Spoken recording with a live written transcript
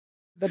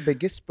the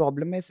biggest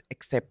problem is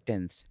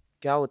acceptance.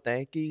 क्या होता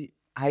है कि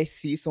I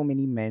see so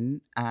many men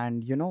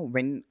and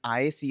when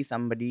I see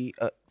somebody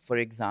for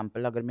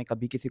example अगर मैं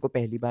कभी किसी को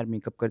पहली बार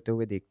मेकअप करते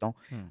हुए देखता हूँ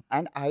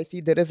and I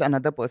see there is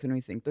another person who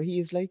is saying तो he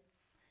is like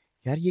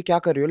यार ये क्या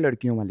कर रहे हो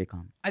लड़कियों वाले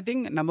काम. I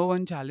think number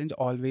one challenge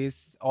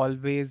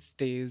always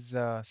stays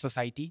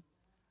society.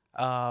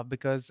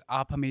 Because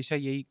आप हमेशा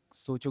यही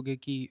सोचोगे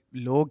कि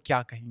लोग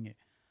क्या कहेंगे.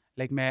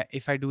 Like मैं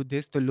if I do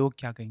this तो लोग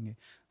क्या कहेंगे.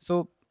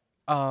 So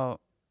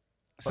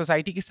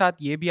society के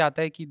साथ ये भी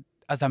आता है कि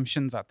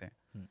assumptions आते हैं.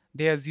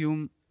 They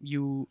assume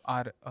you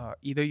are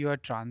either you are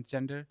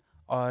transgender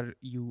or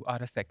you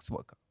are a sex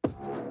worker.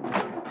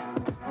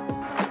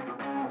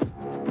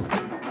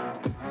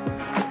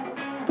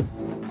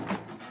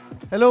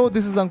 Hello,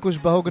 this is Ankush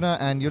Bahugna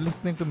and you're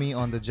listening to me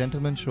on The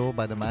Gentleman Show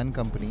by The Man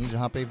Company,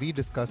 जहाँ पे we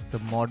discuss the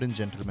modern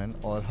gentleman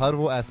और हर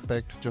वो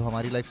aspect जो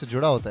हमारी life से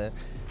जुड़ा होता है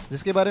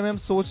जिसके बारे में हम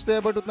सोचते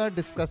हैं बट उतना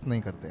डिस्कस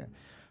नहीं करते हैं.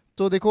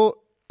 तो देखो,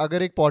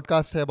 अगर एक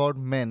पॉडकास्ट है अबाउट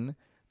men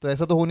तो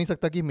ऐसा तो हो नहीं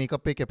सकता कि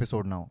मेकअप पे एक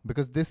एपिसोड ना हो,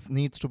 because this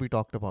needs to be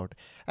talked about.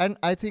 And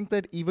I think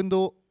that even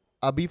though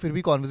अभी फिर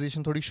भी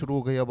कॉन्वर्जेशन थोड़ी शुरू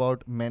हो गई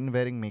about men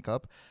wearing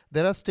makeup,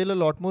 there are still a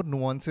lot more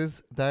nuances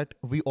that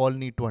we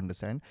all need to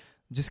understand,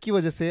 जिसकी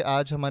वजह से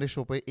आज हमारे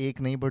शो पे एक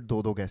नहीं बट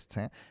दो गेस्ट्स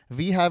हैं.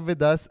 We have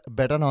with us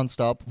Beta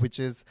Nonstop which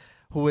is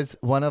who is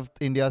one of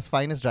India's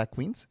finest drag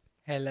queens.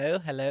 Hello,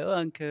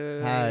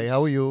 Ankush. Hi, how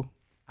are you?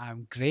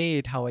 I'm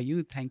great. How are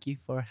you? Thank you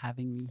for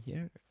having me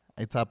here.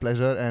 It's our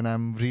pleasure and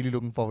I'm really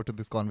looking forward to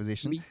this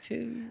conversation. Me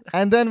too.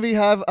 And then we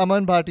have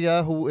Aman Bhatia,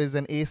 who is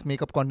an ace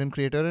makeup content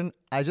creator and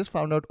I just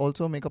found out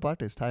also a makeup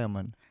artist. Hi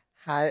Aman.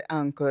 Hi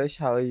Ankush,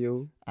 how are you?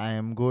 I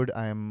am good.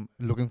 I am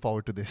looking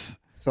forward to this.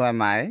 So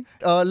am I.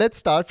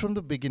 Let's start from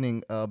the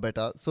beginning,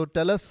 Beta. So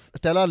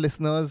tell our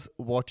listeners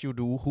what you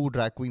do, who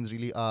drag queens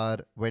really are,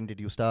 when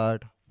did you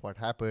start,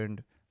 what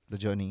happened, the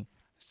journey.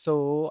 So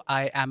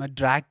I am a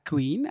drag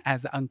queen,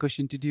 as Ankush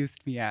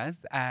introduced me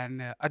as,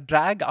 and a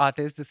drag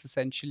artist is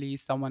essentially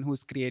someone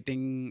who's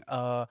creating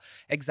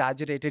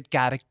exaggerated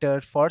character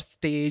for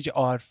stage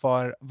or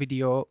for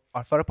video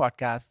or for a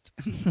podcast.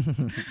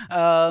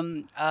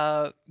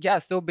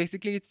 So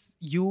basically it's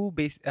you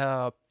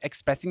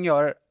expressing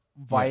your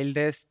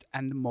wildest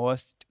and the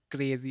most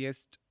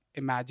craziest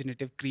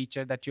imaginative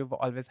creature that you've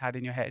always had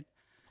in your head.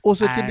 Oh,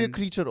 so it can be a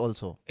creature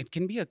also. It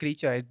can be a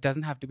creature. It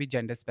doesn't have to be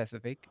gender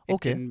specific. It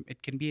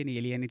can be an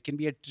alien. It can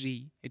be a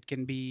tree. It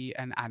can be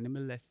an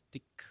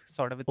animalistic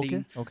sort of a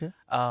thing. Okay.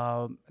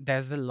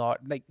 There's a lot.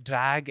 Like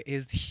drag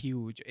is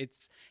huge.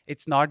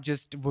 It's not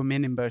just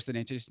women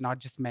impersonators. It's not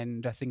just men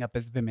dressing up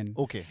as women.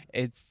 Okay.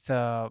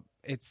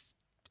 It's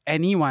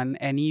anyone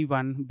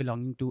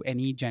belonging to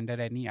any gender,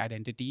 any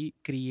identity,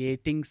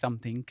 creating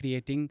something,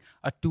 creating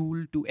a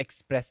tool to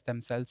express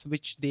themselves,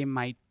 which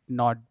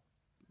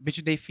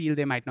they feel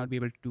they might not be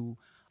able to do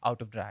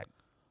out of drag.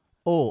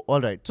 Oh,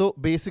 all right. So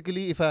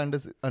basically, if I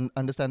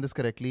understand this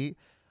correctly,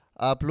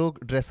 आप लोग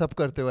dress up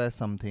करते हो as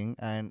something,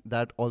 and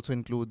that also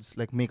includes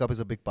like makeup is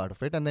a big part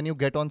of it, and then you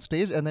get on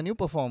stage and then you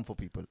perform for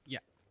people.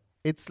 Yeah.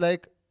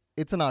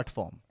 It's an art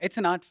form. It's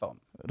an art form.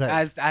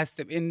 Right. As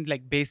in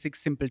like basic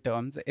simple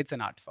terms, it's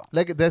an art form.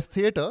 Like there's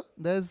theater,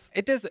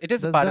 it is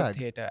a part drag. of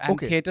theater, and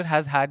theater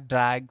has had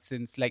drag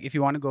since, like, if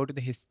you want to go to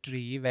the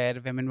history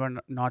where women were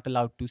not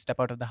allowed to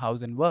step out of the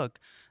house and work,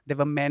 there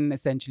were men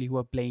essentially who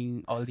were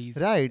playing all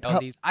these. Right.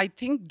 These. I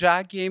think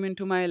drag came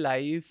into my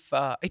life.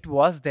 It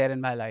was there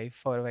in my life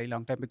for a very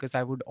long time because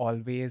I would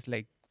always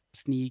like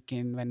sneak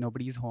in when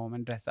nobody's home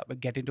and dress up,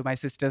 get into my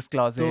sister's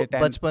closet. तो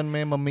बचपन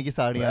में mummy की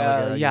साड़ियाँ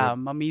वगैरह. Yeah,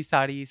 mummy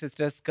sari,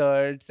 sister's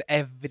skirts,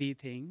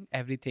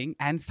 everything.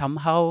 And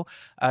somehow,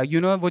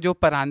 वो जो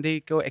परांदे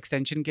को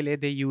extension के लिए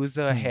they use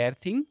a hair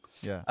thing.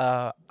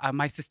 Yeah.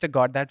 My sister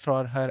got that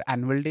for her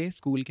annual day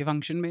school के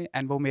function में,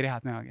 and वो मेरे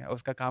हाथ में आ गया.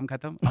 उसका काम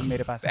खत्म, अब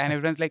मेरे पास. And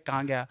everyone's like,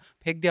 कहाँ गया?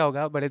 फेंक दिया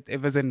होगा, but it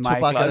was in my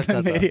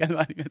closet. मेरी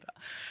अलमारी में था.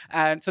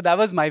 And so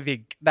that was my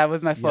wig. That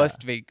was my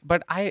first wig.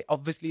 But I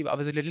was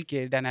a little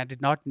kid and I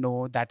did not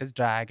know that is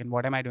drag and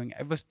what am I doing.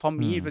 It was, for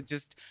me, it was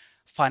just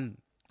fun.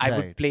 I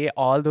would play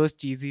all those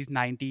cheesy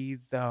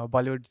 90s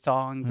Bollywood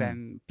songs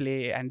and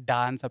play and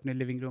dance अपने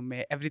living room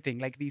में, everything.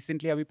 Like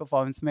recently अभी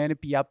performance में मैंने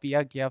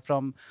पिया किया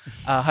from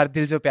हर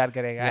दिल जो प्यार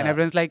करेगा. And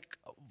everyone's like,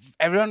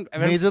 everyone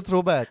major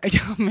throwback.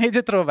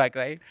 Major throwback,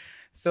 right?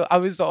 So I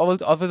was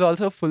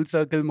also a full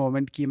circle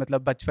moment कि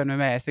मतलब बचपन में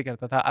मैं ऐसे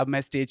करता था, अब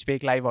मैं स्टेज पे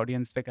एक लाइव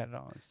ऑडियंस पे कर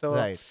रहा हूँ.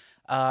 So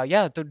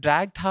तो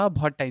ड्रैग था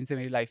बहुत टाइम से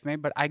मेरी लाइफ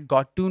में, but I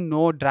got to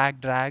know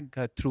drag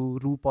through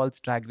RuPaul's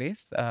Drag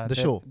Race, the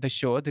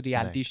show, the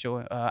reality show,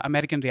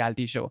 American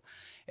reality show.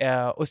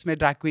 उसमें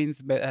drag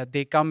queens,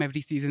 they come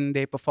every season,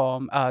 they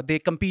perform, they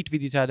compete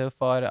with each other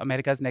for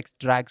America's Next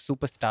Drag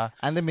Superstar.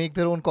 And they make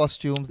their own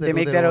costumes. They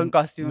make their own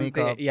costumes.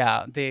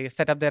 They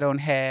set up their own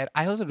hair.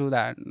 I also do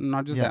that,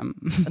 not just them.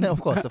 No,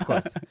 of course.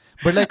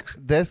 But like,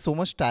 there's so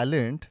much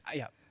talent.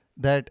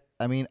 That,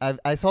 I mean,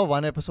 I saw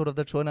one episode of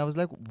that show and I was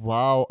like,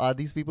 wow, are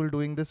these people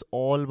doing this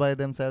all by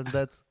themselves?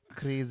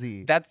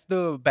 Crazy. That's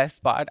the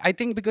best part. I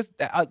think because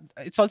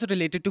it's also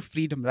related to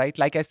freedom, right?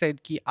 Like I said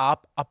कि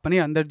आप अपने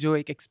अंदर जो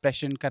एक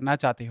expression करना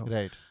चाहते हो,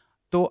 Right.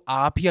 तो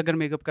आप ही अगर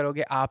मेकअप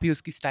करोगे, आप ही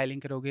उसकी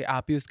स्टाइलिंग करोगे,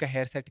 आप ही उसका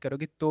हेयर सेट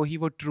करोगे, तो ही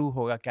वो ट्रू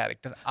होगा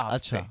कैरेक्टर आप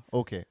अच्छा, पे.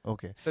 okay,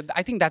 okay. So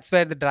I think that's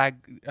where the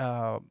drag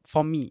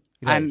for me.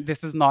 Right. And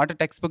this is not a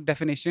textbook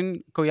definition.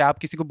 कोई आप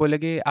किसी को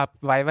बोलेगे आप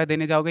वाइवा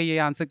देने जाओगे ये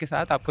आंसर के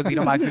साथ, आपको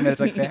 0 मार्क्स मिल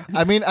सकते हैं.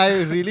 I mean, I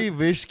really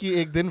wish कि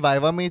एक दिन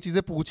वाइवा में ये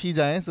चीजें पूछी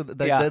जाएं, so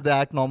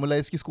that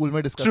normalize कि स्कूल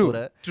में डिस्कस हो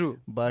रहा है. True.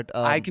 But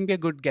I can be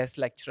a good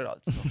guest lecturer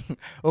also.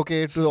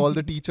 okay, to all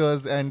the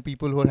teachers and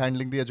people who are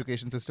handling the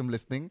education system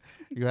listening,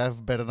 you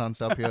have better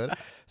answer up here.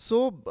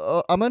 So,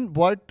 Aman,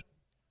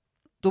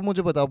 तो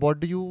मुझे बताओ, what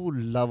do you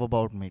love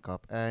about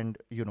makeup? And,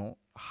 you know,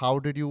 how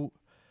did you...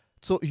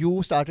 So,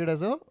 you started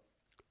as a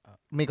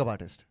makeup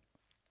artist?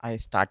 I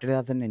started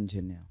as an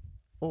engineer.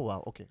 Oh,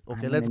 wow. Okay. I'm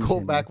an Let's go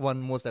engineer. back one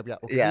more step. Yeah.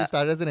 Okay. So, Yeah. you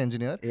started as an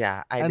engineer.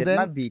 Yeah, I And did then-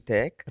 my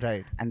BTech.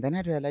 Right. And then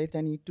I realized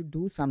I need to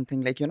do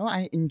something. Like, you know,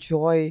 I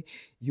enjoy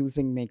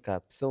using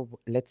makeup. So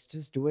let's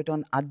just do it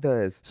on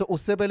others. So,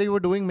 उससे पहले you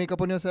were doing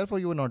makeup on yourself or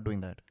you were not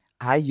doing that?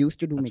 I used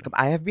to do makeup.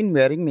 I have been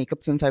wearing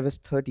makeup since I was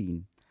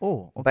 13.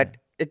 Oh, okay. But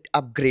it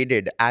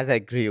upgraded as I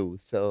grew.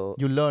 So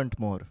you learned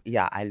more.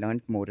 yeah, I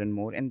learned more and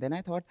more. And then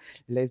I thought,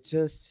 let's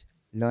just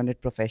learn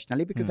it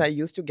professionally, because I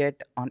used to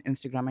get on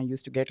Instagram, I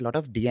used to get a lot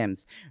of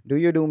DMs. Do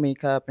you do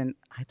makeup? And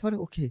I thought,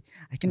 okay,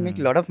 I can make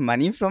a lot of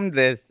money from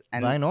this.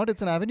 And Why not?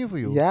 It's an avenue for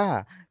you.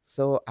 yeah.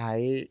 So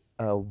I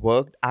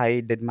worked, I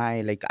did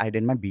my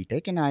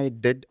BTech, and I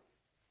did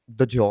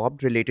the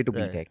job related to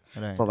Right, BTech.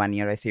 right. For 1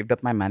 year, I saved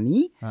up my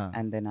money, Huh.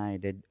 and then I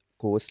did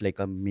course, like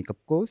a makeup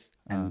course.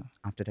 And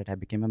after that, I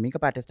became a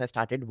makeup artist. I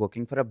started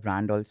working for a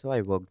brand also.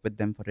 I worked with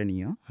them for a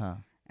year. Huh.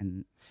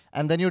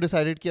 And then you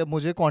decided कि अब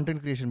मुझे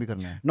content creation भी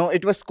करना है. no,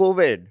 it was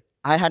COVID.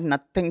 I had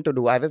nothing to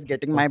do. I was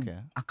getting my Okay.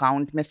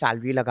 account में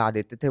salary लगा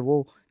देते थे वो.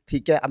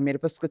 ठीक है, अब मेरे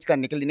पास कुछ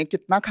करने के लिए नहीं,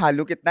 कितना खा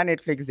लूँ, कितना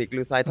Netflix देख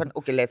लूँ. So I thought,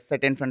 okay, let's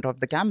sit in front of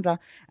the camera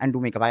and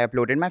do makeup. I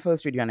uploaded my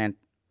first video and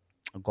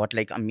I got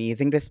like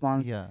amazing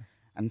response. Yeah.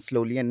 And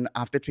slowly, and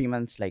after 3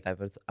 months, like I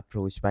was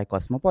approached by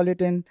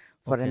Cosmopolitan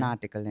for an Okay.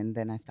 article, and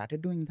then I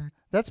started doing that.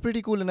 That's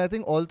pretty cool, and I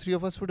think all three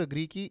of us would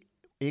agree कि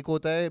एक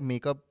होता है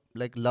makeup,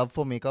 like love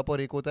for makeup,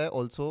 और एक होता है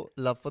also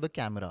love for the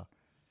camera.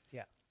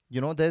 Yeah.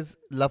 You know, there's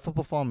love for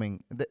performing.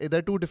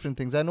 There are two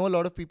different things. I know a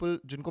lot of people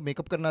जिनको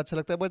makeup करना अच्छा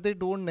लगता है, but they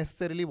don't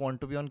necessarily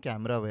want to be on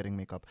camera wearing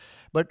makeup.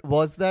 But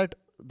was that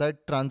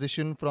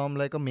transition from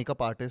like a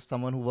makeup artist,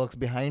 someone who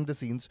works behind the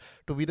scenes,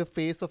 to be the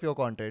face of your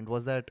content,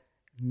 was that...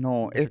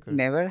 No, Difficult. it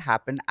never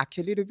happened.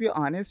 Actually, to be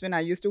honest, when I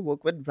used to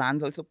work with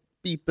brands, also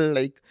people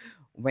like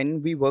when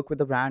we work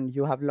with a brand,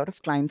 you have a lot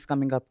of clients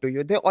coming up to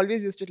you. They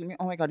always used to tell me,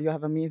 "Oh my God, you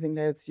have amazing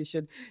lips. You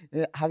should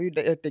have you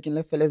taken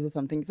lip fillers or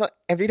something." So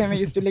every time I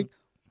used to like,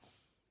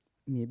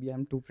 maybe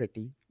I'm too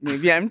pretty.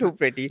 Maybe I'm too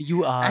pretty.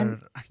 You are.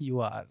 And-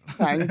 You are.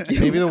 Thank you.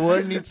 Maybe the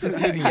world needs to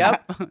see me.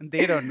 Yep.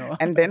 They don't know.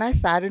 And then I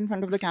sat in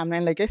front of the camera,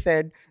 and like I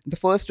said,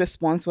 the first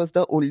response was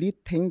the only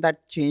thing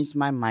that changed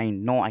my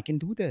mind. No, I can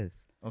do this.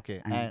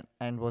 Okay. And-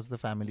 And was the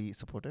family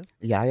supportive?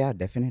 Yeah,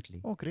 definitely.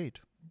 Oh, great.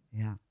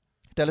 Yeah.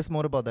 Tell us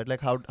more about that.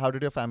 Like, how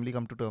did your family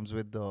come to terms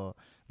with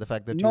the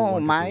fact that you No, wanted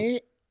to...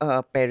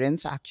 my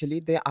parents actually,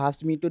 they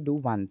asked me to do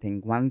one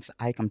thing. Once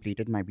I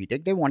completed my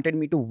BTech, they wanted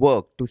me to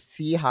work to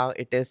see how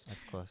it is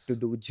Of course. to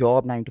do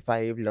job 9 to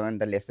 5, learn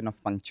the lesson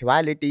of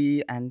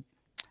punctuality and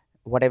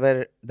whatever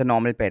the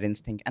normal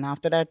parents think. And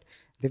after that,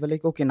 they were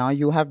like, okay, now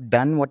you have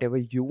done whatever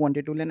you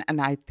wanted to learn,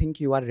 and I think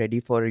you are ready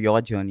for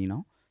your journey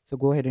now. So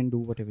go ahead and do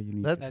whatever you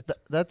need.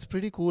 That's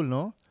pretty cool,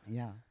 no?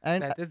 Yeah.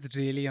 And That is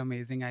really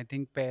amazing. I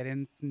think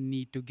parents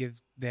need to give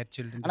their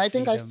children. And I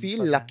think I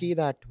feel lucky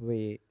that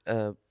way.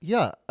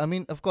 yeah, I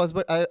mean, of course,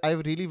 but I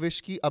really wish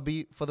कि अभी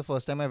for the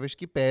first time I wish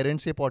कि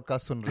parents ये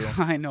podcast सुन रहे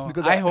हो. I know.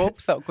 Because I hope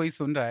कोई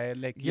सुन रहा है,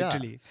 like Yeah.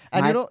 literally.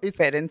 And my you know, it's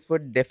parents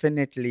would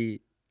definitely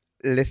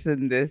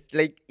listen this,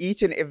 like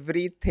each and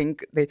everything.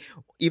 They,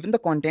 even the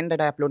content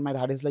that I upload, my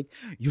dad is like,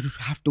 you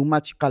have too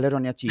much color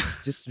on your cheeks,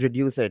 just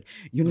reduce it.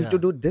 You need to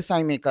Yeah. do this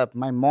eye makeup.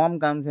 My mom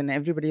comes and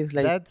everybody is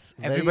like, that's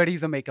very,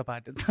 Everybody's a makeup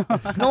artist.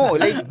 no,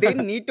 like they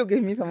need to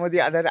give me some of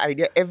the other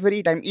idea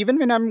every time. Even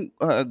when I'm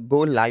go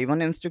live on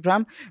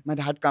Instagram, my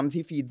dad comes,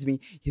 he feeds me,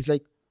 he's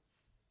like,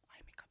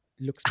 eye makeup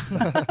looks too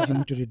bad. You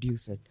need to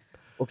reduce it.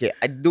 Okay,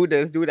 I do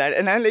this, do that,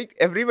 and I'm like,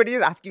 everybody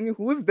is asking me,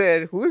 who's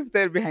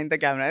there behind the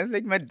camera? It's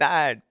like my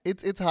dad.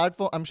 it's hard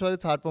for, I'm sure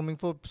it's heartwarming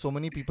for so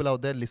many people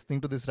out there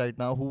listening to this right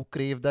now who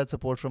crave that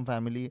support from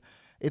family.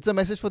 It's a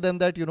message for them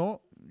that, you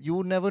know,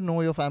 you never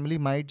know, your family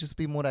might just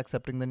be more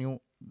accepting than you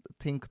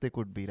think they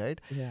could be, right?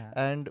 Yeah.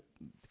 And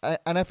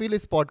I feel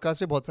इस podcast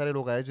पे बहुत सारे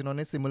लोग आए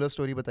जिन्होंने similar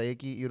story बताई है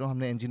कि, you know,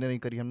 हमने engineering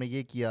करी, हमने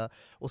ये किया,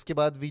 उसके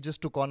बाद we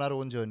just took on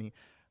our own journey.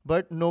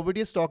 But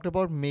nobody has talked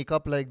about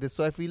makeup like this.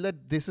 So I feel that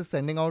this is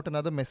sending out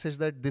another message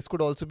that this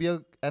could also be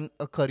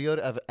a career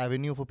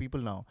avenue for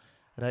people now,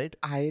 right?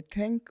 I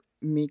think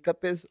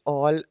makeup is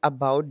all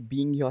about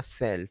being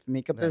yourself.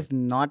 Makeup is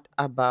not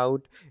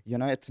about, you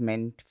know, it's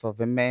meant for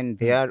women.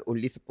 They are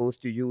only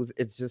supposed to use,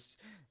 it's just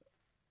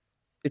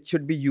it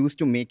should be used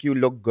to make you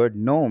look good.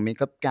 No,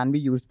 makeup can be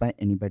used by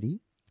anybody.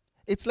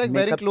 It's like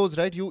wearing Makeup, clothes,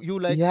 right? You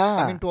like, I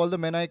yeah. mean, to all the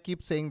men, I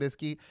keep saying this,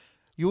 ki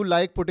you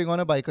like putting on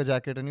a biker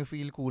jacket and you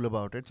feel cool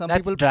about it. Some That's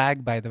people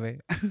drag, by the way.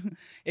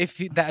 If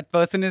that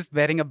person is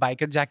wearing a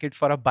biker jacket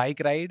for a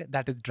bike ride,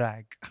 that is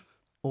drag.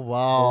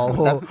 Wow.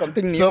 That's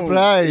something new.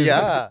 Surprise.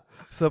 Yeah.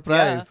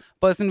 Surprise. Yeah.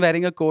 Person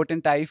wearing a coat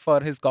and tie for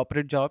his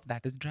corporate job,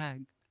 that is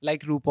drag.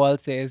 Like RuPaul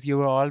says, you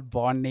were all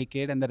born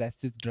naked and the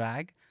rest is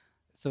drag.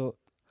 So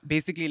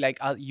basically, like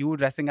you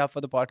dressing up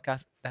for the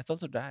podcast, that's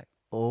also drag.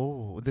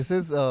 Oh, this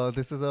is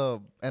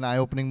an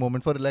eye-opening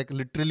moment for like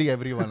literally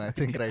everyone, I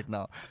think, right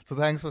now. So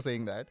thanks for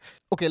saying that.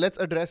 Okay, let's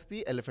address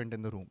the elephant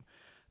in the room.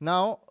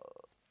 Now,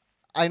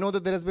 I know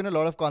that there has been a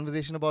lot of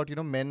conversation about,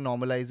 men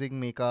normalizing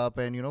makeup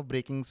and,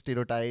 breaking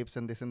stereotypes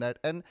and this and that.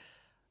 And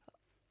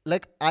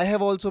like, I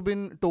have also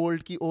been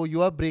told ki, oh,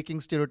 you are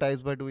breaking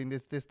stereotypes by doing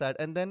this, that.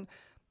 And then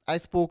I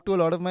spoke to a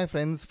lot of my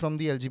friends from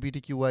the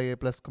LGBTQIA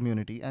plus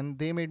community and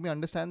they made me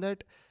understand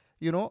that,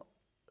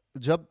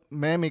 जब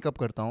मैं makeup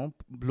करता हूँ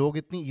लोग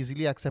इतनी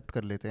easily accept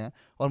कर लेते हैं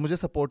और मुझे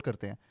सपोर्ट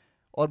करते हैं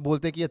और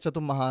बोलते हैं कि अच्छा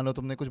तुम महान हो,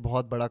 तुमने कुछ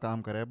बहुत बड़ा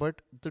काम करा है. But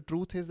the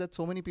truth is that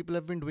so many people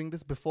have been doing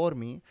this before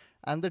me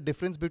and the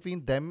difference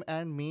between them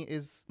and me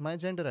is my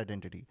gender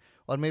identity.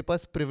 और मेरे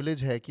पास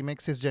प्रिविलेज है कि मैं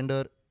एक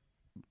सिसजेंडर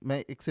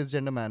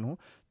मैन हूँ,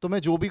 तो मैं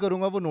जो भी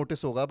करूँगा वो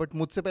नोटिस होगा. बट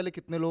मुझसे पहले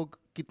कितने लोग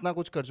कितना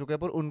कुछ कर चुके हैं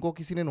पर उनको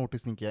किसी ने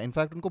नोटिस नहीं किया.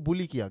 इनफैक्ट उनको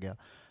बुली किया गया.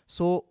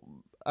 सो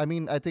I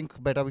mean I think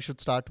better we should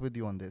start with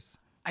you on this.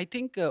 I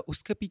think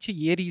उसके पीछे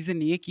ये रीज़न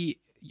नहीं है कि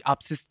आप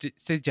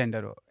सिस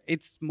जेंडर हो.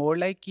 इट्स मोर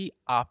लाइक कि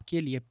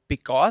आपके लिए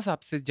बिकॉज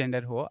आप सिस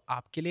जेंडर हो,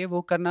 आपके लिए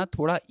वो करना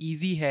थोड़ा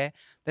ईजी है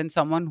then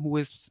someone who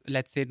is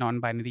let's say non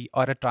binary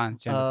और a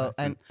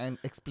transgender. And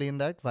explain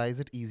that, why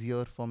is it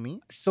easier for me?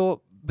 So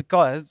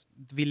because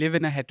we live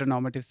in a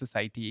heteronormative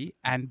society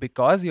and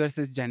because you're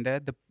cisgender,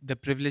 the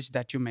privilege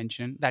that you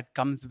mentioned, that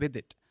comes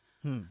with it.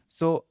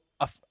 So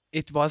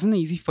it wasn't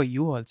easy for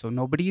you also.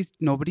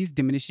 Nobody's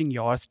diminishing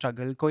your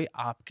struggle. Koi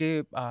aapke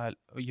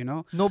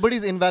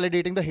nobody's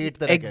invalidating the hate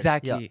that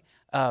exactly.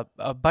 I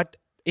get. But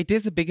it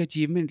is a big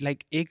achievement.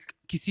 Like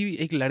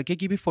एक लड़के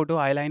की भी photo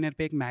eyeliner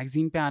पे एक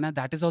magazine पे आना,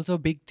 that is also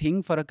a big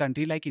thing for a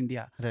country like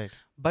India. Right.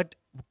 But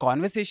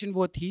conversation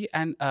वो थी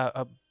and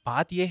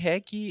बात ये है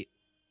कि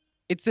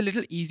it's a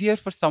little easier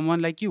for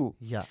someone like you.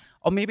 Yeah.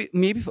 Or maybe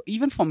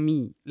even for me,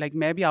 like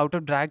मैं भी out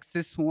of drag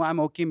cis हूँ, I'm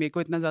okay, मेरे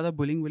को इतना ज़्यादा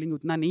bullying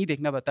उतना नहीं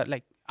देखना पड़ता,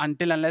 like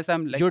until unless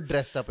I'm like you're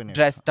dressed up in it.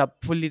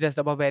 Fully dressed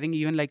up or wearing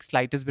even like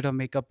slightest bit of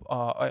makeup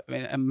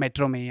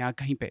metro में या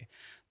कहीं पे.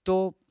 तो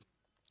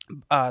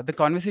the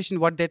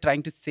conversation what they're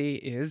trying to say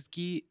is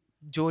कि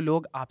जो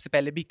लोग आपसे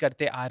पहले भी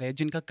करते आ रहे हैं,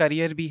 जिनका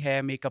करियर भी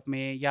है मेकअप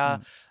में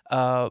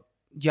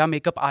या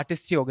मेकअप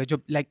आर्टिस्ट ही हो गए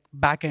जो like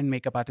back and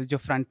makeup artist जो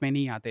फ्रंट में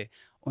नहीं आते,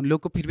 उन लोग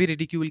को फिर भी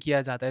रिडिक्यूल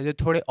किया जाता है जो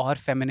थोड़े और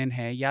फेमिनिन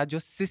है या जो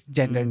सिस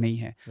जेंडर नहीं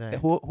है,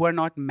 who are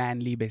not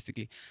manly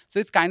basically. So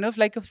it's kind of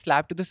like a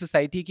slap to the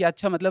society कि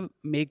अच्छा मतलब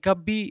मेकअप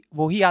भी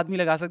वही आदमी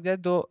लगा सकता है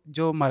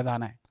जो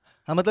मर्दाना है.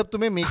 हाँ, मतलब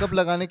तुम्हें मेकअप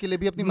लगाने के लिए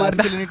भी अपनी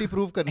मैस्कुलिनिटी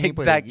प्रूव करनी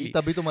पड़ेगी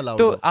तभी तुम अलाउड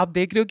तो हो. आप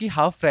देख रहे हो कि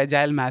हाउ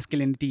फ्रेजाइल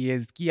मैस्कुलिनिटी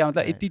इज कि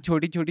मतलब इतनी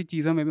छोटी छोटी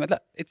चीज़ों में भी मतलब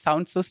इट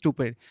साउंड्स सो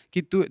स्टूपिड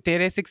कि तू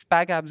तेरे 6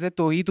 पैक एब्स है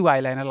तो ही तू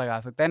आईलाइनर लगा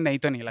सकता है, नहीं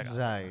तो नहीं लगा.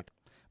 Right.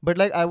 But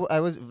like I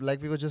was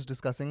like we were just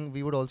discussing,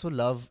 we would also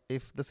love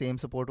if the same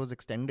support was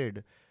extended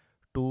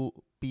to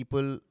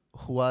people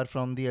who are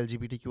from the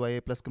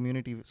LGBTQIA plus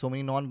community. So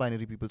many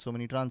non-binary people, so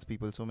many trans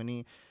people, so many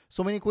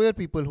queer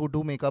people who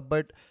do makeup,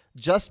 but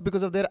just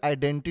because of their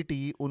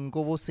identity,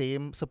 unko wo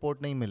same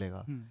support nahi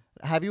milega.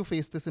 Have you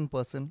faced this in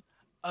person?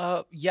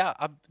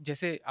 अब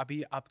जैसे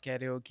अभी आप कह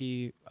रहे हो कि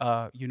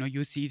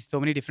you see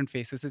so many different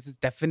faces, this is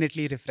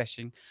definitely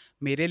refreshing.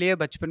 मेरे लिए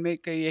बचपन में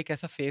कई एक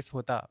ऐसा फेस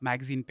होता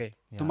मैगजीन पे,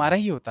 तुम्हारा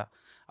ही होता,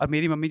 और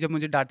मेरी मम्मी जब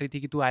मुझे डांट रही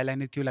थी कि तू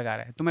आईलाइनर क्यों लगा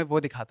रहा है, तो मैं वो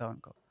दिखाता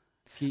उनको.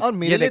 और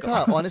मेरे लिए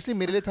था, honestly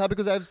मेरे लिए था,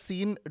 because I've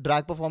seen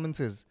drag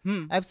performances.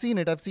 I've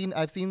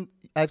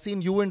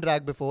seen you in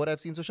drag before,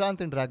 I've seen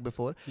Sushant in drag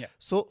before.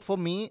 So for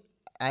me,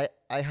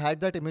 I had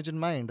that image in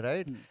mind,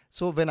 right?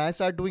 So when I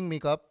started doing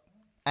makeup,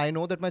 I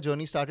know that my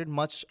journey started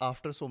much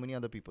after so many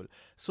other people.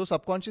 So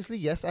subconsciously,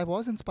 yes, I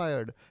was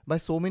inspired by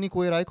so many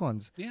queer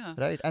icons. Yeah.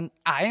 Right. And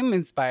I am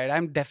inspired.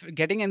 I'm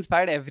getting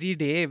inspired every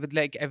day with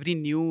like every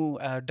new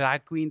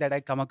drag queen that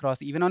I come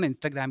across. Even on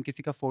Instagram,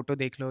 किसी का photo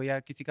देख लो या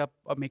किसी का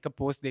makeup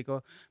post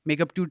देखो,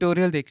 makeup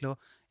tutorial देख लो.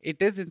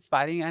 It is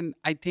inspiring and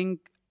I think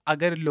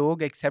अगर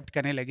लोग accept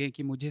करने लगे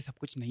कि मुझे सब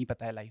कुछ नहीं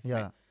पता है लाइफ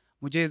में,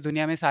 मुझे इस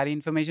दुनिया में सारी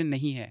इन्फॉर्मेशन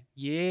नहीं है,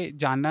 ये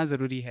जानना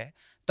ज़रूरी है,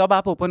 तो अब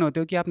आप ओपन होते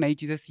हो कि आप नई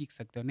चीज़ें सीख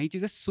सकते हो, नई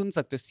चीज़ें सुन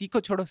सकते हो. सीखो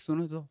छोड़ो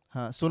सुनो तो.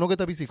 हाँ, सुनोगे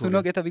तभी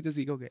तो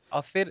सीखोगे.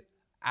 और फिर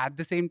at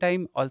the same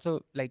time also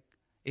like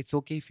it's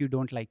okay if you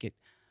don't like it,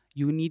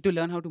 you need to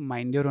learn how to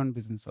mind your own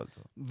business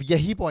also.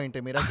 यही पॉइंट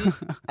है मेरा कि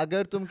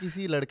अगर तुम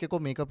किसी लड़के को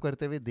मेकअप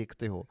करते हुए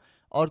देखते हो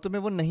और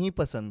तुम्हें वो नहीं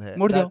पसंद है,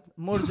 मुड़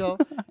जाओ.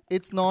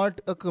 It's not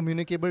a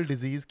communicable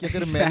disease कि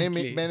अगर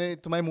मैंने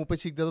तुम्हारे मुंह पे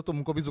छींक दिया तो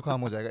तुमको भी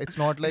जुकाम हो जाएगा. It's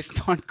not like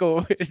it's not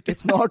COVID.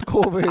 It's not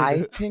COVID.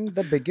 I think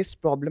the biggest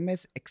problem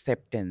is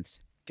acceptance.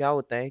 क्या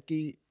होता है कि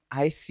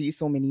I see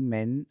so many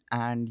men,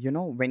 and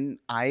when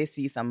I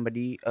see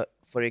somebody,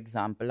 for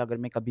example, अगर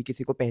मैं कभी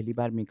किसी को पहली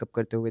बार मेकअप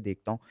करते हुए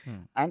देखता हूँ,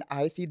 and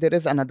I see there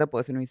is another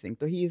person who is saying,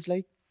 तो he is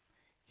like,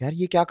 यार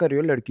ये क्या कर रहे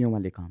हो लड़कियों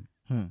वाले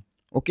काम.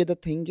 Okay, the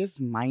thing is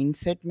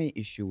mindset में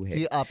इशू है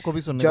कि आपको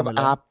भी सुनने को जब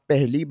मिला आप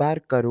पहली बार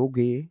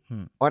करोगे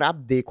और आप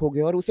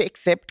देखोगे और उसे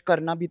एक्सेप्ट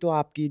करना भी तो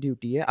आपकी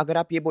ड्यूटी है. अगर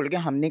आप ये बोलोगे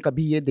हमने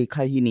कभी ये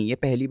देखा ही नहीं, ये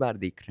पहली बार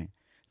देख रहे हैं,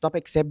 तो आप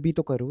एक्सेप्ट भी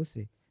तो करो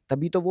उसे.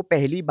 तभी तो वो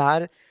पहली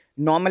बार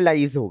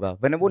नॉर्मलाइज होगा,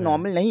 वरना वो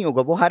नॉर्मल नहीं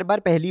होगा, वो हर बार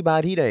पहली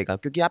बार ही रहेगा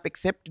क्योंकि आप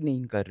एक्सेप्ट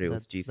नहीं कर रहे हो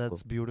उस चीज को.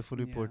 That's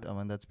beautifully put,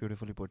 Aman. That's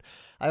beautifully put.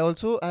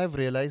 I have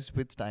realized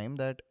with time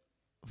that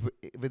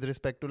with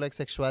respect to like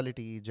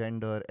sexuality,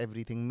 gender,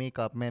 everything,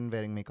 makeup, men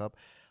wearing makeup,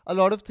 a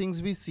lot of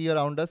things we see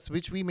around us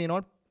which we may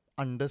not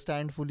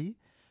understand fully,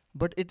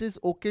 but it is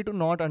okay to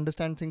not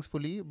understand things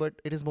fully, but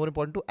it is more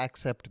important to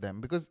accept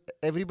them, because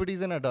everybody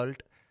is an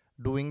adult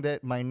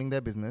minding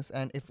their business,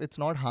 and if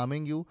it's not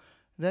harming you,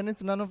 then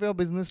it's none of your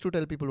business to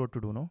tell people what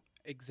to do. No,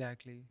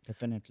 Exactly.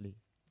 Definitely.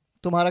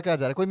 तुम्हारा क्या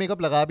जा रहा है? कोई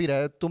makeup लगा भी रहा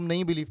है, तुम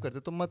नहीं बिलीव करते,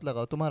 तुम मत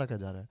लगाओ, तुम्हारा क्या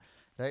जा रहा है,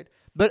 राइट?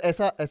 बट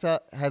ऐसा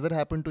has it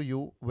happened to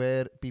you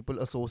where people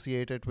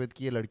associate it with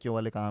कि ये लड़कियों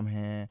वाले काम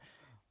हैं?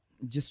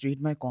 Just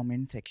read my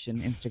comment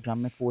section Instagram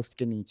में post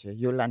के नीचे,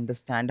 you'll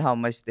understand how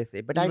much they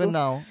say. But I Even don't.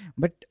 now,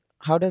 But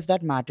how does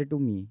that matter to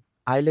me?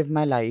 I live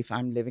my life.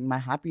 I'm living my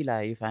happy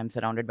life. I'm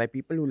surrounded by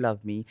people who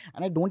love me,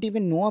 and I don't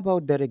even know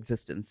about their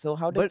existence. So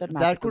how does but that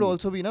matter? that could to me?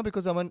 also be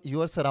because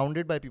you are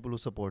surrounded by people who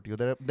support you.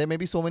 There may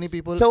be so many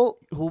people So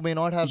who may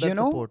not have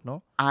that support. No,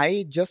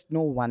 I just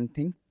know one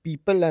thing: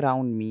 people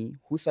around me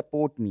who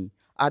support me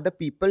are the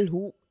people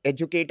who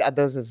educate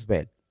others as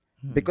well.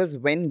 Because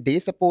when they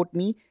support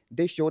me,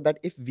 they show that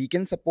if we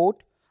can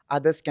support,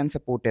 others can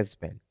support as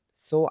well.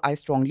 So I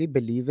strongly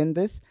believe in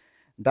this,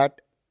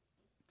 that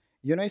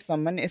if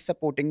someone is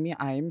supporting me,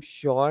 I am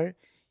sure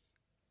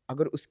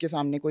अगर उसके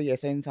सामने कोई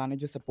ऐसा इंसान है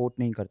जो support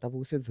नहीं करता, वो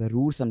उसे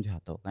ज़रूर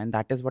समझाता होगा. And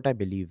that is what I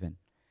believe in.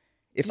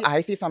 If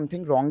I see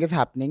something wrong is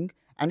happening,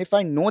 and if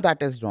I know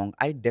that is wrong,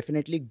 I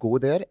definitely go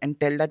there and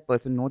tell that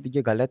person, no,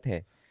 ये गलत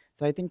है.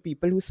 So I think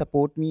people who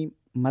support me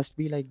must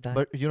be like that.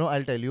 but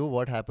I'll tell you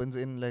what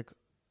happens in like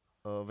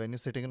when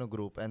you're sitting in a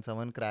group and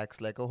someone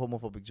cracks like a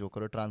homophobic joke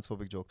or a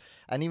transphobic joke,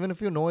 and even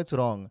if you know it's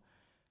wrong,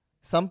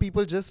 some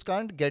people just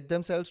can't get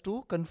themselves to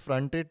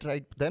confront it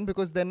right then,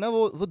 because then ना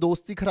वो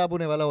दोस्ती खराब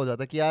होने वाला हो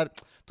जाता है कि यार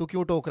तू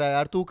क्यों टोक रहा है,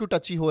 यार तू क्यों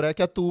टची हो रहा है,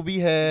 क्या तू भी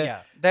है?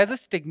 Yeah, there's a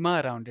stigma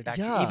around it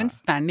actually. Yeah. Even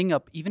standing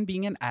up, even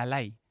being an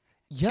ally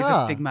is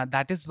a stigma.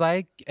 That is why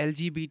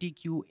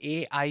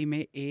LGBTQAI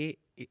में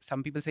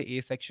some people say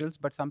asexuals,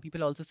 but some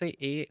people also say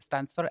A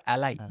stands for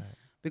ally.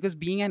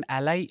 Because being an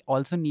ally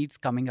also needs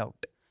coming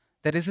out.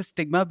 There is a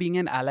stigma being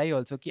an ally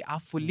also कि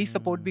आप fully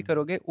support भी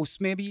करोगे,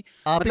 उसमें भी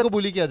आप ही को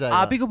बुली किया जाएगा,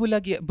 आप ही को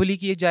बुली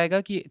किया जाएगा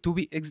कि तू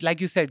भी,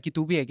 like you said, कि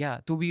तू भी है क्या,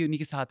 तू भी उन्हीं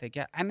के साथ है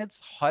क्या. And it's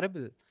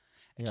horrible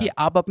कि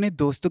आप अपने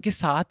दोस्तों के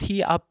साथ ही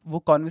आप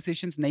वो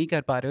conversations नहीं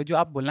कर पा रहे हो जो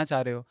आप बोलना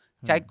चाह रहे हो,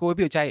 चाहे कोई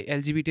भी हो, चाहे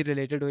LGBT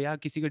related हो या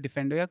किसी को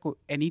defend हो या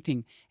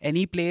anything,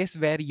 any place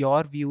where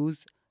your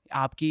views,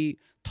 आपकी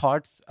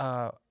thoughts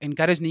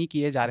encourage नहीं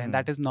किए जा रहे हैं,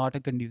 that is not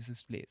a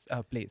conducive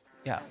place.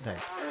 Yeah.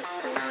 Right.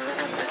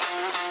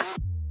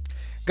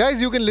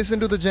 Guys, you can listen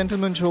to The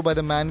Gentleman Show by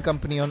The Man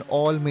Company on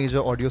all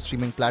major audio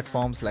streaming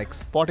platforms like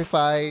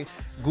Spotify,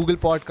 Google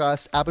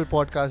Podcast, Apple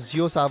Podcasts,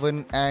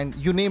 JioSaavn, and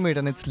you name it,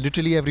 and it's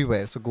literally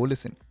everywhere. So go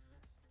listen.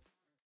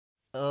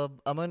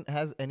 Aman,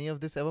 has any of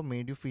this ever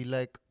made you feel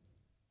like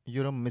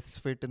you're a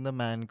misfit in the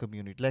man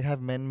community? Like,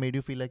 have men made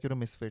you feel like you're a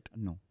misfit?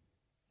 No.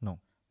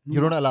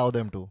 You don't allow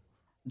them to?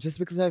 Just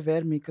because I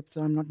wear makeup,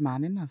 so I'm not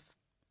man enough.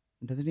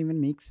 It doesn't even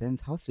make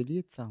sense. How silly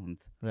it sounds.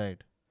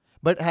 Right.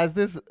 But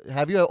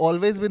have you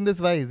always been this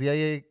wise?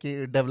 Yeah,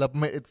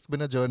 development, it's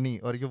been a journey,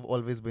 or you've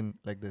always been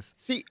like this?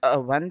 See,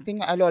 one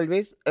thing I'll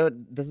always,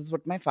 this is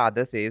what my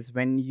father says,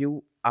 when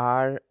you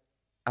are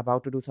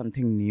about to do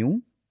something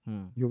new,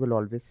 you will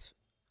always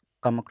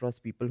come across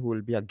people who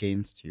will be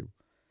against you.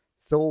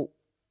 So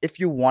if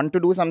you want to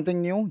do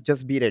something new,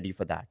 just be ready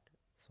for that.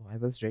 So I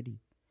was ready.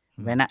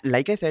 When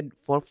like I said,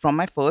 from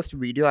my first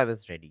video, I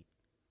was ready.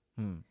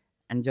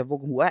 And जब वो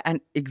हुआ, and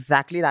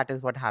exactly that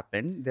is what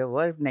happened. There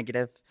were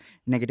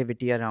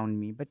negativity around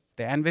me, but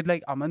and with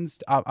like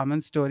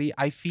Aman's story,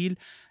 I feel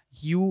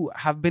you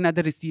have been at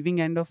the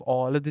receiving end of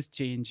all of this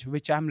change,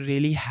 which I'm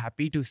really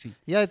happy to see.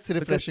 Yeah, it's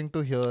refreshing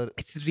to hear.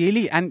 It's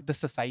really, and the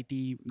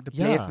society, the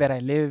place where I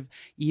live,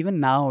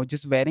 even now,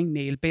 just wearing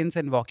nail paints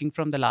and walking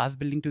from the last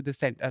building to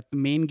the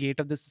main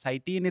gate of the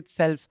society in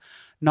itself,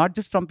 not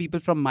just from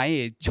people from my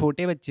age,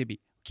 छोटे बच्चे भी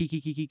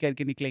की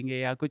करके निकलेंगे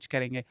या कुछ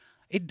करेंगे.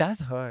 It does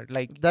hurt.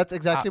 Like, that's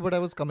exactly what I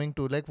was coming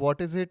to. Like, what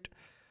is it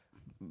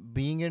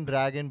being in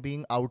drag and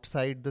being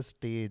outside the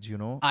stage,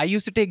 I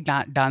used to take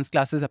dance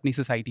classes अपनी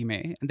society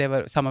में. There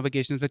were summer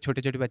vacations में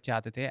छोटे-छोटे बच्चे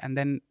आते थे. And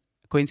then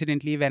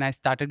coincidentally, when I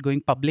started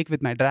going public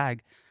with my drag,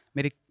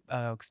 मेरे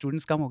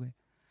students कम हो गए.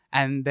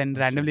 And then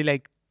randomly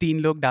like 3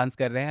 लोग डांस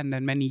कर रहे हैं. And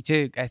then मैं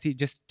नीचे ऐसी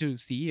just to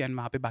see, and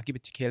वहाँ पे बाकी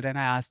बच्चे खेल रहे हैं.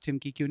 And I asked him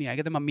कि क्यों नहीं आए?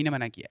 कहते मम्मी ने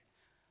मना किया है.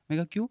 मैं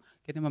कहा क्यों?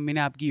 कहते मम्मी ने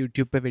आपकी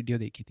YouTube पे वीडियो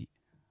देखी थी.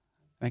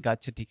 मैं कहा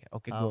अच्छा ठीक है,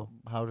 okay, go.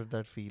 How did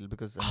that feel?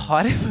 Because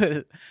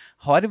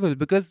horrible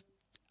because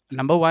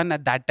number one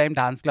at that time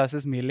dance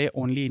classes मेरे लिए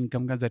only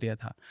income का जरिया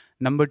था.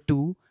 Number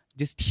two,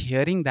 just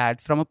hearing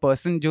that from a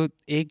person जो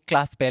एक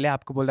क्लास पहले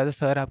आपको बोल रहा था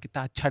सर आप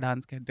कितना अच्छा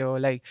डांस करते हो,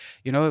 like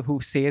you know, who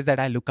says that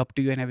I look up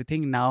to you and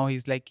everything, now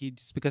he's like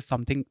just because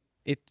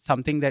it's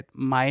something that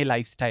my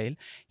lifestyle,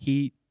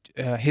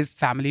 his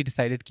family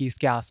decided कि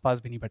इसके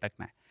आसपास भी नहीं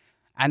भटकना है.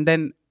 And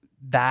then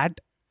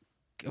that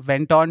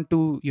went on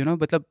to you know,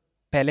 मतलब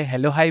पहले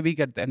hello hi भी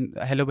करते,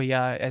 हेलो भैया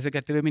ऐसे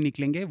करते हुए भी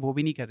निकलेंगे, वो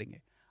भी नहीं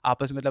करेंगे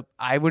आपस में. मतलब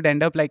I would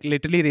and up like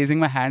literally raising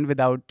my hand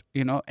without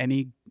you know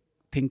any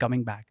thing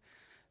coming back.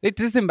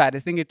 It is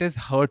embarrassing, it is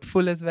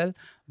hurtful as well,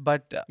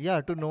 but yeah,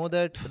 to know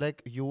that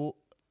like you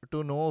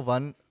to know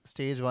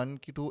stage one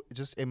to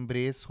just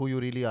embrace who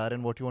you really are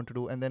and what you want to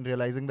do, and then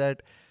realizing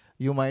that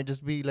you might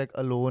just be like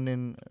alone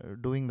in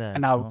doing that,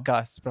 an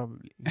outcast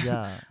probably.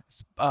 Yeah.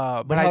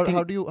 But I think,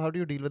 how do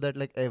you deal with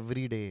that like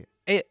every day?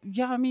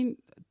 Yeah, I mean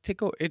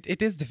देखो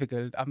it is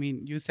difficult. I mean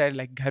you said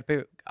like घर पे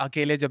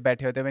अकेले जब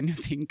बैठे होते, when you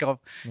think of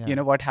you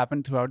know what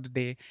happened throughout the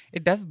day,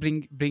 it does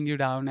bring you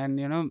down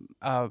and you know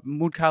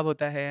mood खराब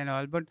होता है and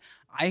all. But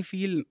I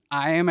feel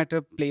I am at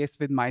a place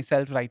with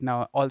myself right now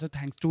also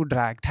thanks to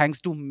drag,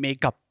 thanks to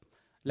makeup.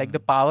 Like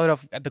the power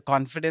of the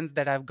confidence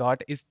that I've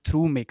got is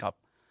through makeup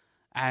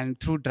and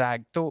through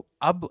drag. तो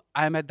अब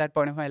I am at that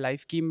point of my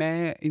life कि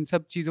मैं इन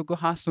सब चीज़ों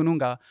को हाँ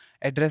सुनूंगा,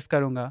 address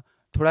करूंगा,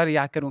 थोड़ा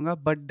रिएक्ट करूंगा,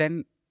 बट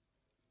देन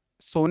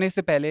सोने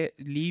से पहले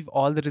leave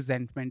all the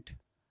resentment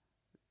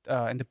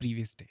in the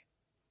previous day.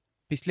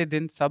 पिछले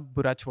दिन सब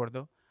बुरा छोड़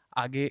दो,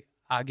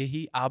 आगे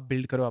ही आप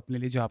बिल्ड करो अपने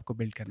लिए जो आपको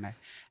बिल्ड करना है.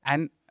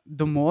 And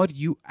the more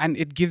you, and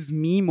it gives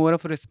me more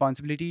of a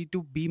responsibility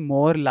to be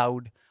more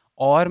loud.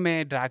 और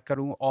मैं ड्रैग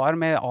करूँ, और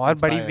मैं और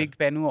बड़ी विग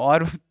पहनूँ,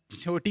 और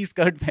छोटी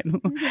स्कर्ट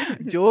पहनूँ,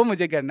 जो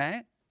मुझे करना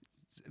है,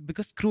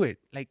 because screw it,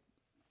 like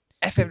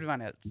F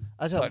everyone else.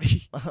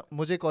 अच्छा,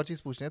 मुझे एक और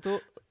चीज़ पूछनी है. तो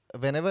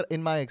whenever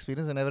in my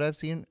experience, whenever I've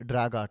seen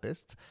drag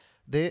artists,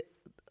 they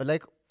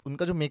like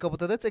उनका जो makeup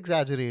होता है that's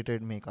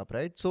exaggerated makeup,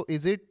 right? So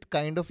is it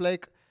kind of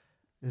like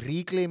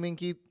reclaiming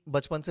कि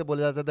बचपन से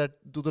बोला जाता है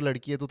that तू तो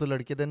लड़की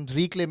है, then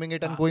reclaiming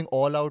it and going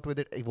all out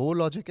with it, वो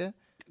logic है?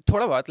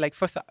 थोड़ा बहुत, like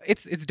for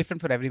it's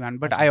different for everyone,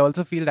 but I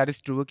also feel that is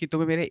true कि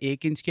तुम्हें मेरे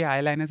 1 इंच के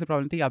eyeliner से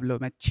प्रॉब्लम थी, अब लो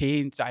मैं 6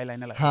 इंच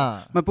eyeliner लगा,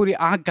 हाँ, मैं पूरी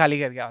आँख काली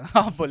करके आऊँ,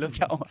 आप बोलो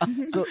क्या हुआ?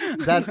 So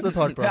that's the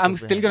thought process. I'm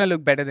still gonna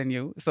look better than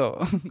you, so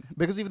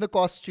because even the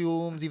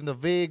costumes, even the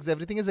wigs,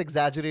 everything is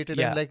exaggerated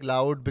and like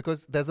loud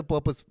because there's a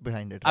purpose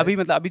behind it. अभी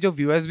मतलब अभी जो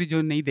viewers भी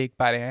जो नहीं देख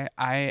पा रहे हैं,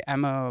 I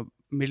am a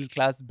middle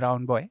class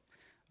brown boy,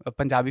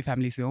 Punjabi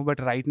family से हूँ, but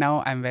right now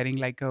I am wearing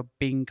like a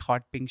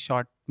hot pink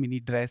short mini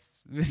dress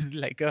with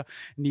like a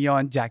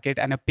neon jacket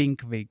and a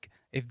pink wig.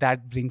 If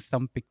that brings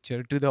some picture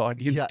to the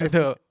audience,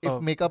 yeah, if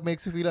makeup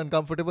makes you feel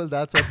uncomfortable,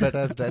 that's what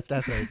Beta is dressed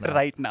as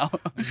right now.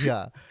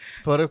 Yeah,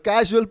 for a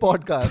casual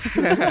podcast.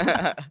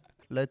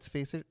 Let's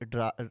face it,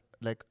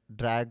 like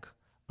drag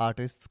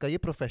artists का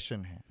ये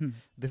profession है.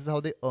 This is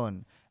how they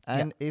earn,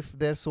 and if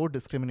they're so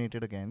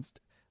discriminated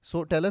against, so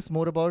tell us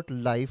more about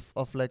life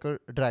of like a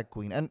drag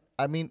queen. And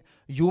I mean,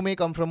 you may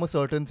come from a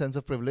certain sense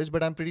of privilege,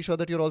 but I'm pretty sure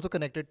that you're also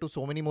connected to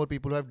so many more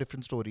people who have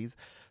different stories.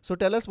 So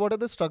tell us, what are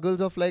the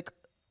struggles of like,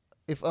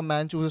 if a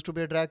man chooses to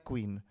be a drag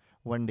queen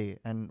one day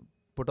and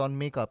put on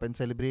makeup and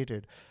celebrate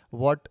it,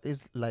 what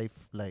is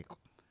life like?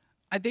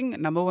 I think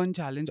number one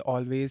challenge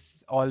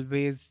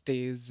always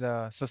stays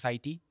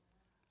society,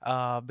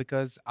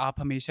 because आप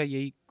हमेशा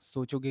यही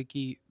सोचोगे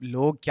कि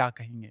लोग क्या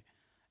कहेंगे,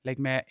 like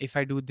मैं if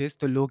I do this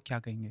तो लोग क्या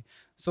कहेंगे.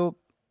 So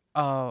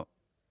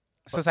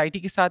society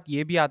के साथ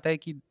ये भी आता है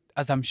कि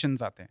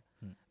assumptions आते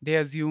हैं. They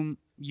assume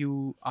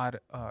you are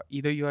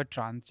either you are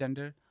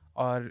transgender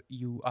or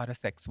you are a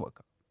sex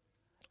worker.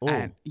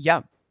 And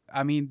yeah,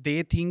 I mean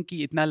they think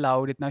कि इतना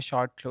loud, इतना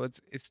short clothes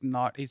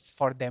is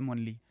for them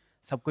only.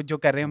 सब कुछ जो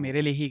कर रहे हैं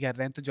मेरे लिए ही कर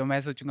रहे हैं, तो जो मैं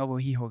सोचूंगा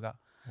वही होगा.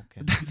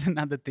 Okay. That's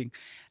another thing.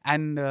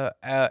 And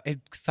it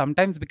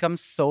sometimes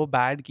becomes so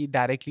bad कि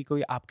directly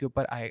कोई आपके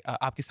ऊपर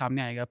आपके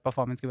सामने आएगा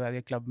performance के बाद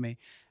या club में,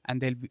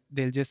 and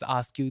they'll just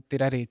ask you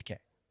तेरा rate क्या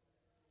है.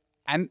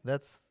 And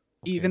that's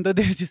okay. Even though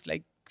there's just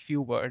like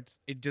few words,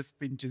 it just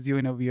pinches you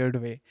in a weird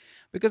way,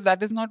 because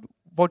that is not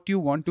what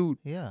you want to,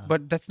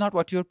 but that's not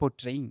what you're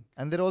portraying.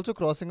 And they're also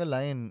crossing a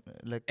line,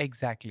 like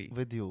exactly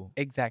with you,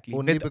 exactly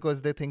only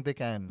because they think they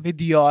can.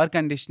 With your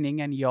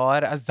conditioning and your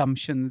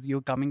assumptions,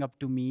 you're coming up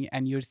to me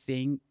and you're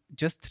saying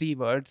just 3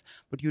 words,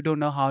 but you don't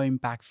know how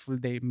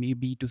impactful they may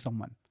be to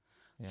someone.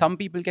 Some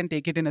people can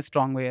take it in a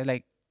strong way,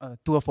 like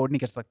tu afford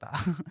nahi kar sakta.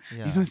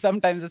 You know,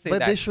 sometimes they say but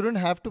that. They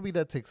shouldn't have to be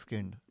that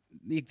thick-skinned.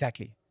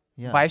 Exactly.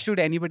 Why should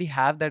anybody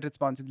have that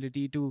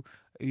responsibility to,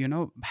 you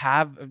know,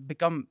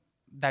 become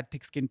that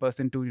thick-skinned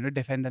person to, you know,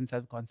 defend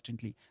themselves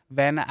constantly,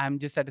 when I'm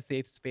just at a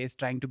safe space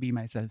trying to be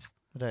myself?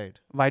 Right.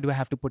 Why do I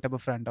have to put up a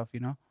front of, you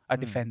know, a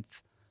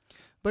defense?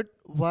 But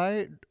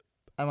why,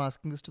 I'm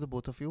asking this to the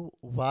both of you,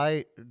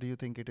 why do you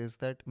think it is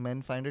that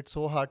men find it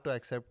so hard to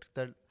accept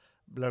that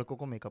लड़कों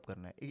को makeup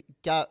करना है?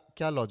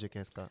 क्या logic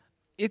है इसका?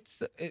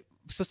 It's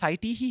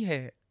society ही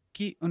है.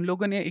 कि उन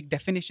लोगों ने एक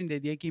डेफिनेशन दे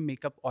दिया कि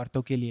मेकअप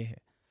औरतों के लिए है.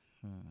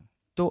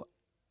 तो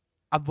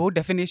अब वो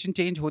डेफिनेशन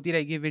चेंज होती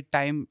रहेगी विद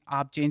टाइम.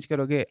 आप चेंज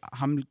करोगे,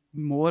 हम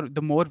the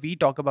more we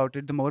talk about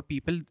it, the more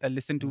people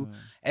listen to.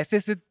 ऐसे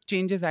ऐसे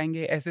चेंजेस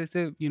आएंगे, ऐसे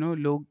ऐसे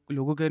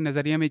लोगों के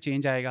नज़रिए में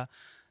चेंज आएगा.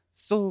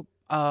 So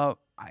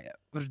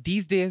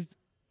these days,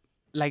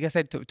 like I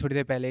said थोड़ी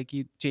देर पहले,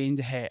 कि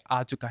चेंज है,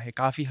 आ चुका है,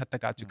 काफ़ी हद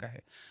तक आ चुका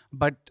है.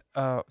 But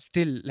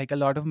still like a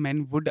lot of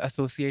main would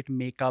associate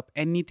makeup,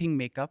 anything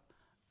makeup,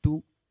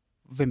 to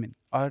women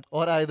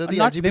or either the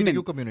not LGBTQ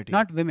women, community.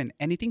 not women,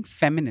 anything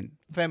feminine,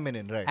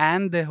 right?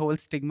 And the whole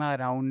stigma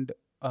around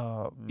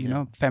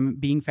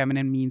being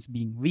feminine means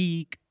being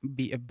weak,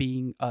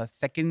 being a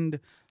second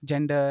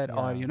gender,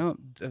 or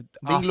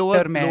being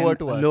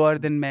lower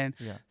than men.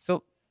 So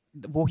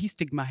वो ही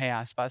stigma है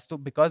आसपास. तो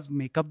because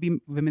makeup भी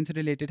women से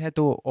related है,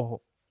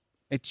 तो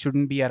it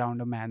shouldn't be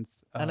around a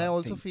man's and I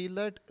also thing. feel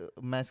that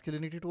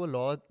masculinity to a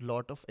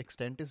lot of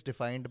extent is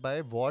defined by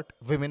what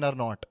women are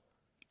not.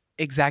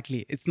 Exactly,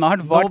 it's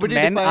not what Nobody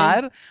men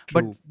are,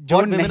 but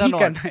what women are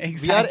not.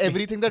 Exactly. We are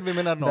everything that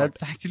women are not.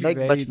 That's actually like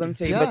very बचपन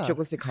से ही बच्चों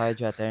को सिखाया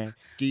जाता है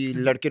कि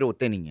लड़के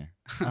रोते नहीं हैं.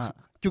 हाँ,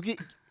 क्योंकि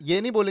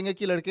ये नहीं बोलेंगे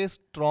कि लड़के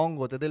स्ट्रांग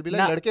होते, दिल भी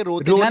लड़के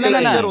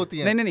रोती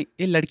हैं. नहीं,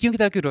 ये लड़कियों की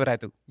तरह क्यों रो रहा है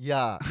तू?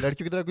 या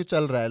लड़कियों की तरह क्यों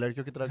चल रहा है,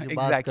 लड़कियों की तरह क्यों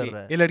बात कर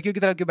रहा है, ये लड़कियों की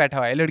तरह क्यों बैठा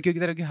हुआ है, लड़कियों की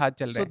तरह क्यों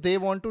हाथ चल रहा है. So they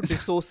want to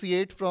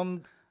dissociate from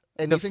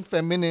anything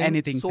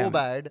feminine so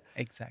bad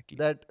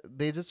that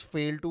they just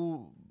fail to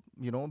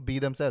be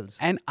themselves.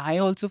 And I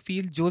also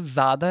feel जो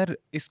ज़्यादा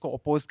इसको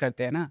oppose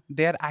करते हैं ना,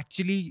 they are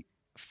actually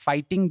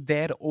fighting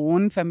their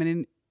own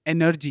feminine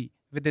energy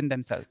within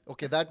themselves.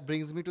 Okay, that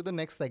brings me to the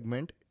next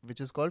segment,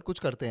 which is called कुछ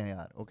करते हैं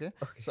यार. Okay.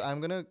 So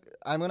I'm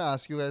gonna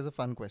ask you guys a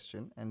fun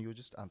question and you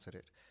just answer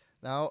it.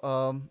 Now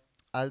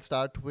I'll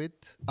start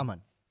with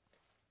Aman.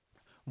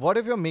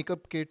 What if your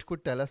makeup kit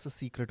could tell us a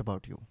secret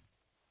about you?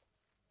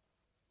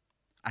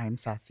 I am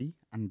sassy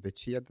and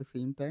bitchy at the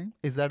same time.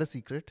 Is that a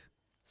secret?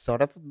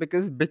 Sort of,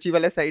 because bitchy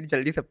वाला side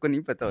जल्दी सबको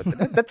नहीं पता होता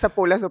ना. That's a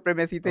polar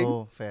supremacy thing.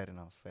 Oh, fair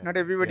enough. Not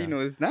everybody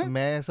knows, ना.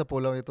 मैं सब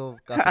बोला, ये तो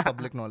काफी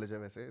public knowledge है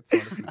वैसे. It's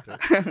not a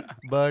secret.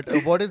 But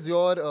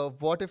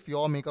what if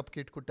your makeup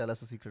kit could tell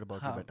us a secret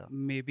about you, beta?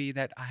 Maybe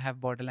that I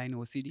have borderline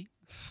OCD.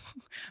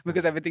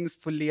 Because everything is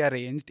fully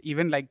arranged.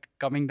 Even like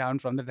coming down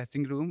from the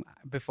dressing room,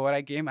 before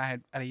I came, I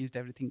had arranged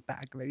everything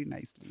back very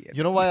nicely.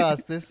 You know why I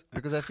asked this?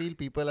 Because I feel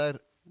people are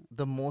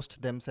the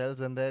most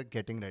themselves when they're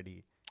getting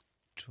ready.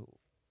 True.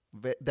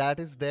 That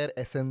is their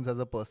essence as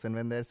a person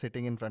when they're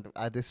sitting in front of.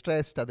 Are they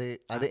stressed? Are they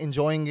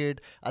enjoying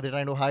it? Are they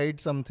trying to hide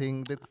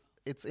something?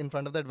 It's in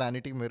front of that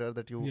vanity mirror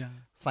that you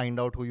find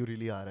out who you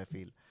really are. I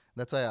feel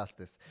that's why I asked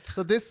this.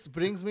 So this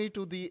brings me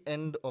to the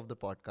end of the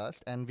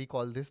podcast, and we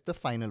call this the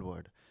final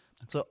word.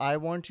 So I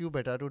want you,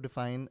 Beta, to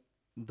define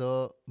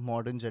the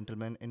modern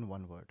gentleman in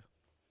one word.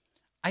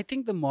 I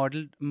think the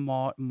model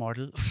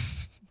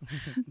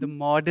the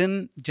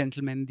modern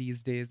gentleman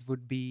these days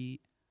would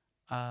be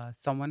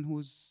someone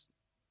who's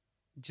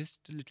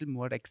just a little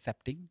more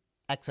accepting.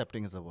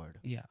 Accepting is a word.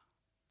 Yeah.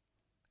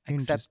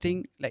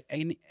 Accepting, like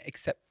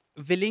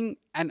willing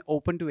and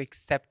open to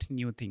accept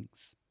new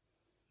things.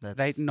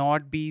 Right?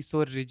 Not be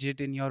so rigid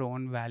in your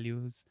own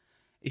values.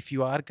 If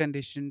you are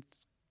conditioned,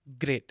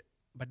 great.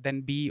 But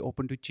then be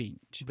open to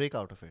change. Break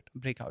out of it.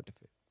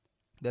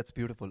 That's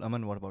beautiful.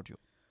 Aman, what about you?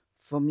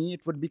 For me,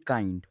 it would be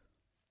kind.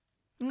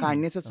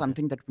 Kindness is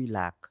something that we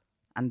lack.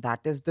 And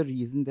that is the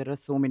reason there are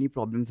so many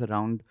problems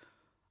around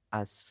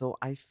us. So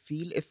I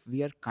feel if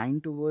we are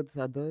kind towards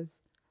others,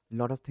 a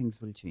lot of things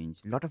will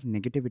change. A lot of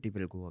negativity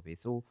will go away.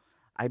 So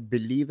I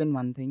believe in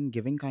one thing,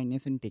 giving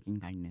kindness and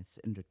taking kindness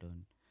in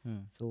return.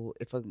 So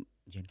if a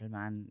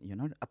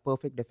gentleman, a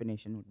perfect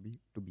definition would be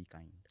to be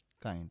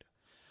kind.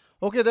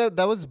 Okay,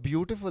 that was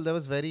beautiful. That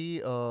was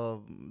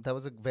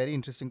a very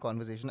interesting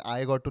conversation.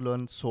 I got to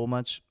learn so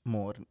much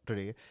more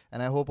today,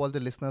 and I hope all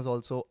the listeners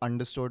also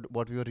understood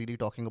what we were really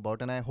talking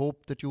about. And I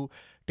hope that you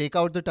take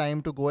out the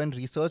time to go and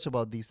research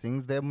about these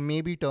things. There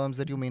may be terms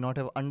that you may not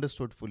have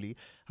understood fully.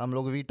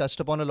 We touched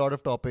upon a lot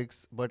of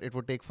topics, but it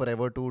would take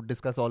forever to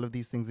discuss all of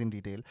these things in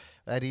detail.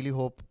 I really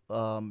hope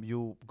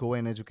you go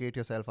and educate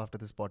yourself after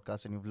this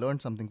podcast and you've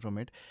learned something from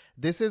it.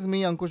 This is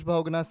me, Ankush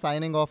Bahugna,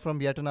 signing off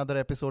from yet another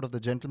episode of The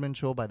Gentleman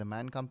Show by The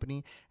Man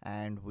Company,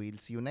 and we'll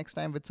see you next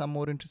time with some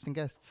more interesting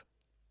guests.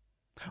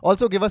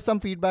 Also, give us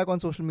some feedback on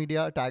social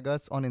media. Tag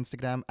us on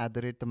Instagram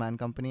 @The Man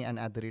Company and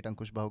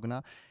 @Ankush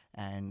Bahugna.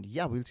 And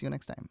yeah, we'll see you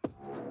next time.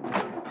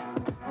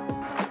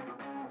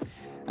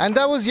 And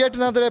that was yet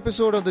another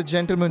episode of The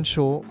Gentleman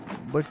Show.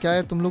 But क्या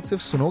यार तुम लोग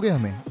सिर्फ सुनोगे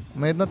हमें?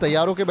 मैं इतना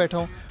तैयार होके बैठा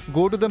हूँ.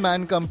 Go to The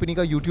Man Company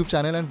का YouTube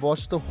channel and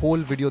watch the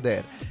whole video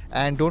there.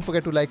 And don't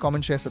forget to like,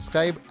 comment, share,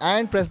 subscribe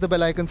and press the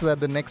bell icon so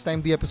that the next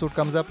time the episode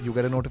comes up, you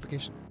get a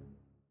notification.